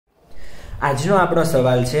આજનો આપણો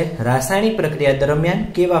સવાલ છે રાસાયણિક પ્રક્રિયા દરમિયાન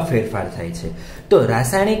કેવા ફેરફાર થાય છે। તો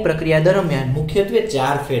રાસાયણિક પ્રક્રિયા દરમિયાન મુખ્યત્વે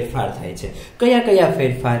 4 ફેરફાર થાય છે। કયા કયા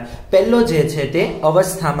ફેરફાર? પહેલો જે છે તે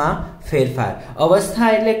અવસ્થામાં ફેરફાર।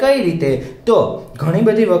 અવસ્થા એટલે કઈ રીતે? તો ઘણી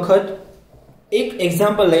બધી વખત એક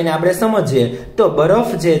એક્ઝામ્પલ લઈને આપણે સમજીએ તો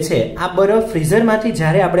બરફ જે છે આ બરફ ફ્રીઝરમાંથી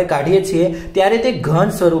જ્યારે આપણે કાઢીએ છીએ ત્યારે તે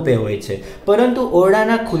ઘન સ્વરૂપે હોય છે, પરંતુ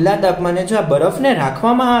ઓરડાના ખુલ્લા તાપમાને જો આ બરફને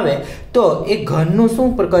રાખવામાં આવે તો એ ઘનનું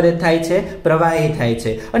શું થાય છે? પ્રવાહી થાય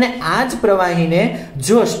છે। અને આ જ પ્રવાહીને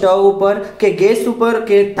જો સ્ટવ ઉપર કે ગેસ ઉપર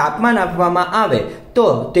કે તાપમાન આપવામાં આવે તો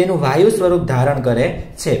તેનું વાયુ સ્વરૂપ ધારણ કરે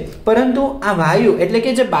છે, પરંતુ આ વાયુ એટલે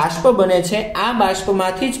કે જે બાષ્પ બને છે આ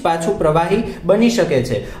બાષ્પમાંથી જ પાછું પ્રવાહી બની શકે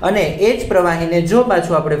છે, અને એ જ પ્રવાહીને જો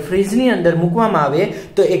પાછું આપણે ફ્રીજની અંદર મૂકવામાં આવે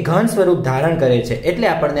તો એ ઘન સ્વરૂપ ધારણ કરે છે, એટલે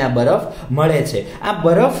આપણને આ બરફ મળે છે। આ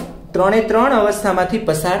બરફ 3 અવસ્થામાંથી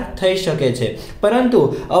પસાર થઈ શકે છે, પરંતુ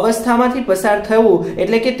અવસ્થામાંથી પસાર થવું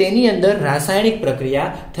એટલે કે તેની અંદર રાસાયણિક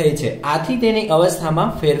પ્રક્રિયા થઈ છે, આથી તેની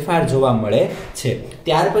અવસ્થામાં ફેરફાર જોવા મળે છે।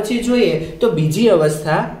 ત્યાર પછી જોઈએ તો બીજી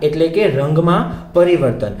અવસ્થા એટલે કે રંગમાં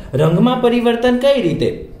પરિવર્તન। રંગમાં પરિવર્તન કઈ રીતે?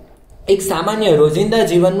 એક સામાન્ય રોજિંદા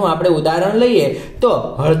જીવનનું આપણે ઉદાહરણ લઈએ તો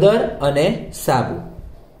હળદર અને સાબુ।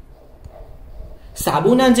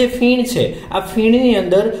 સાબુના જે ફીણ છે આ ફીણની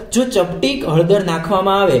અંદર જો ચપટીક હળદર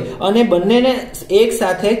નાખવામાં આવે અને બંનેને એક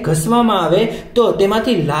સાથે ઘસવામાં આવે તો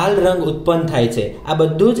તેમાંથી લાલ રંગ ઉત્પન્ન થાય છે। આ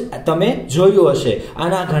બધું જ તમે જોયું હશે,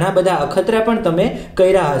 આના ઘણા બધા અખતરા પણ તમે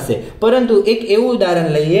કર્યા હશે, પરંતુ એક એવું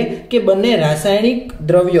ઉદાહરણ લઈએ કે બંને રાસાયણિક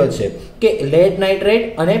દ્રવ્યો છે કે લેડ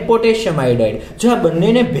નાઇટ્રેટ અને પોટેશિયમ આયોડાઇડ, જો આ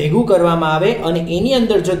બંનેને ભેગું કરવામાં આવે અને એની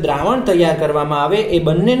અંદર જો દ્રાવણ તૈયાર કરવામાં આવે, એ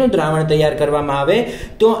બંનેનું દ્રાવણ તૈયાર કરવામાં આવે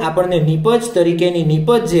તો આપણને નીપજ તરીકેની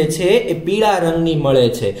નીપજ જે છે એ પીળા રંગની મળે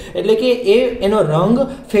છે, એટલે કે એનો રંગ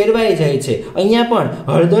ફેરવાઈ જાય છે। અહીંયા પણ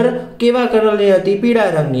હળદર કેવા કલરની હતી? પીળા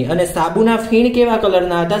રંગની, અને સાબુના ફીણ કેવા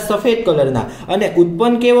કલરના હતા? સફેદ કલરના, અને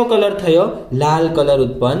ઉત્પન્ન કેવો કલર થયો? લાલ કલર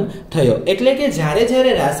ઉત્પન્ન થયો। એટલે કે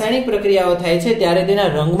જ્યારે રાસાયણિક પ્રક્રિયાઓ થાય છે ત્યારે તેના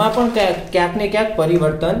રંગમાં પણ ક્યાંક ને ક્યાંક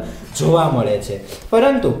પરિવર્તન જોવા મળે છે।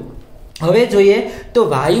 પરંતુ હવે જોઈએ તો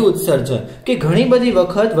વાયુ ઉત્સર્જન, કે ઘણી બધી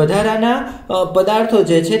વખત વધારાના પદાર્થો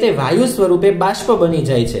જે છે તે વાયુ સ્વરૂપે બાષ્પ બની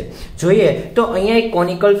જાય છે। જોઈએ તો અહીંયા એક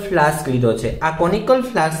કોનિકલ ફ્લાસ્ક લીધો છે। આ કોનિકલ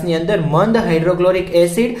ફ્લાસ્કની અંદર મંદ હાઇડ્રોક્લોરિક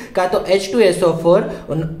એસિડ કાં તો H2SO4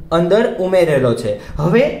 અંદર ઉમેરેલો છે।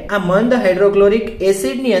 હવે આ મંદ હાઇડ્રોક્લોરિક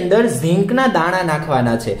એસિડની અંદર ઝીંકના દાણા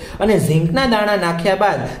નાખવાના છે, અને ઝીંકના દાણા નાખ્યા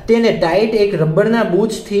બાદ તેને ટાઈટ એક રબરના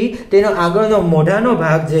બૂચથી તેનો આગળનો મોઢાનો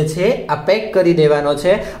ભાગ જે છે આ પેક કરી દેવાનો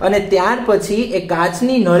છે, અને ત્યાર પછી એ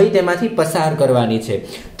કાચની નળી તેમાંથી પસાર કરવાની છે।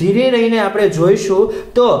 ધીરે રહીને આપણે જોઈશું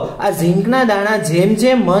તો આ ઝીંકના દાણા જેમ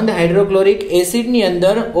જેમ મંદ હાઇડ્રોક્લોરિક એસિડની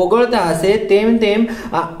અંદર ઓગળતા હશે તેમ તેમ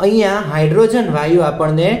અહીંયા હાઇડ્રોજન વાયુ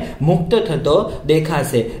આપણને મુક્ત થતો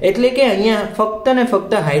દેખાશે। એટલે કે અહીંયા ફક્ત ને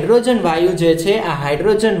ફક્ત હાઇડ્રોજન વાયુ જે છે આ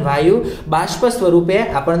હાઇડ્રોજન વાયુ બાષ્પ સ્વરૂપે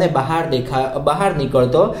આપણને બહાર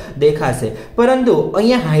નીકળતો દેખાશે। પરંતુ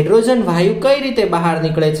અહીંયા હાઇડ્રોજન વાયુ કઈ રીતે બહાર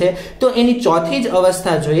નીકળે છે? તો એની ચોથી જ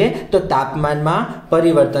અવસ્થા જોઈએ તો તાપમાનમાં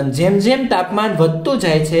પરિવર્તન। જેમ જેમ તાપમાન વધતું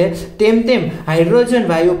જાય છે તેમ તેમ હાઇડ્રોજન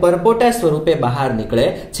વાયુ પરપોટા સ્વરૂપે બહાર નીકળે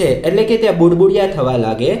છે, એટલે કે ત્યાં બુડબુડિયા થવા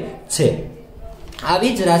લાગે છે।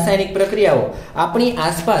 આવી જ રાસાયણિક પ્રક્રિયાઓ આપણી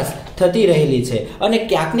આસપાસ થતી રહેલી છે, અને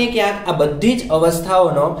ક્યાંક ને ક્યાંક આ બધી જ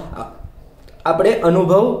અવસ્થાઓનો આપણે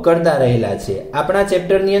અનુભવ કરતા રહેલા છીએ। આપણા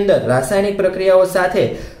ચેપ્ટરની અંદર રાસાયણિક પ્રક્રિયાઓ સાથે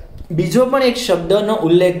બીજો પણ એક શબ્દનો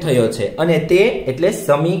ઉલ્લેખ થયો છે, અને તે એટલે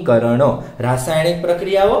સમીકરણો। રાસાયણિક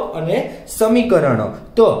પ્રક્રિયાઓ અને સમીકરણો,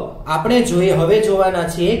 તો આપણે હવે જોવાના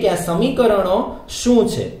છીએ કે આ સમીકરણો શું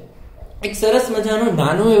છે। એક સરસ મજાનું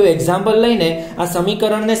નાનું એવું એક્ઝામ્પલ લઈને આ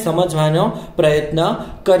સમીકરણને સમજવાનો પ્રયત્ન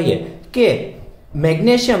કરીએ કે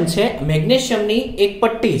મેગ્નેશિયમ છે, મેગ્નેશિયમની એક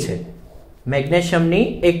પટ્ટી છે, મેગ્નેશિયમની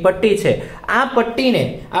એક પટ્ટી છે। આ પટ્ટીને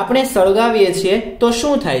આપણે સળગાવીએ છીએ તો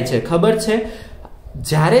શું થાય છે ખબર છે?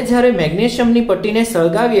 જ્યારે મેગ્નેશિયમની પટ્ટીને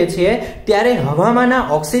સળગાવીએ છીએ ત્યારે હવામાંના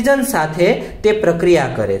ઓક્સિજન સાથે તે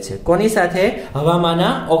પ્રક્રિયા કરે છે। કોની સાથે?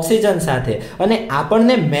 હવામાંના ઓક્સિજન સાથે, અને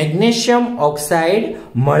આપણને મેગ્નેશિયમ ઓક્સાઇડ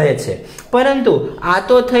મળે છે। પરંતુ આ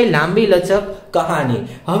તો થઈ લાંબી લચક કહાની।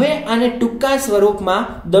 હવે આને ટૂંકા સ્વરૂપમાં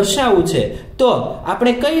દર્શાવવું છે તો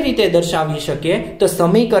આપણે કઈ રીતે દર્શાવી શકીએ? તો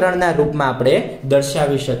સમીકરણના રૂપમાં આપણે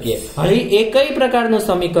દર્શાવી શકીએ। હવે એ કઈ પ્રકારનું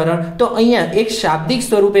સમીકરણ? તો અહીંયા એક શાબ્દિક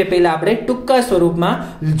સ્વરૂપે પહેલા આપણે ટૂંકા સ્વરૂપમાં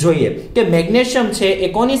જોઈએ કે મેગ્નેશિયમ છે એ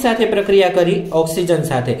કોની સાથે પ્રક્રિયા કરી? ઓક્સિજન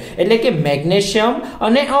સાથે, એટલે કે મેગ્નેશિયમ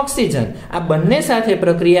અને ઓક્સિજન આ બંને સાથે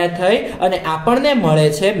પ્રક્રિયા થઈ અને આપણને મળે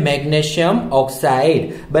છે મેગ્નેશિયમ ઓક્સાઇડ,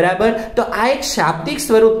 બરાબર? તો આ એક શાબ્દિક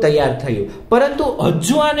સ્વરૂપ તૈયાર થયું, પરંતુ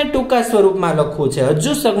હજુ આને ટૂંકા સ્વરૂપમાં લખવું છે,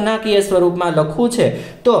 હજુ સંજ્ઞાકીય સ્વરૂપમાં લખવું છે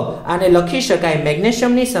તો આને લખી શકાય,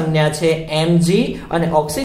 મેગ્નેશિયમની સંજ્ઞા છે Mg અને ઓક્સિજન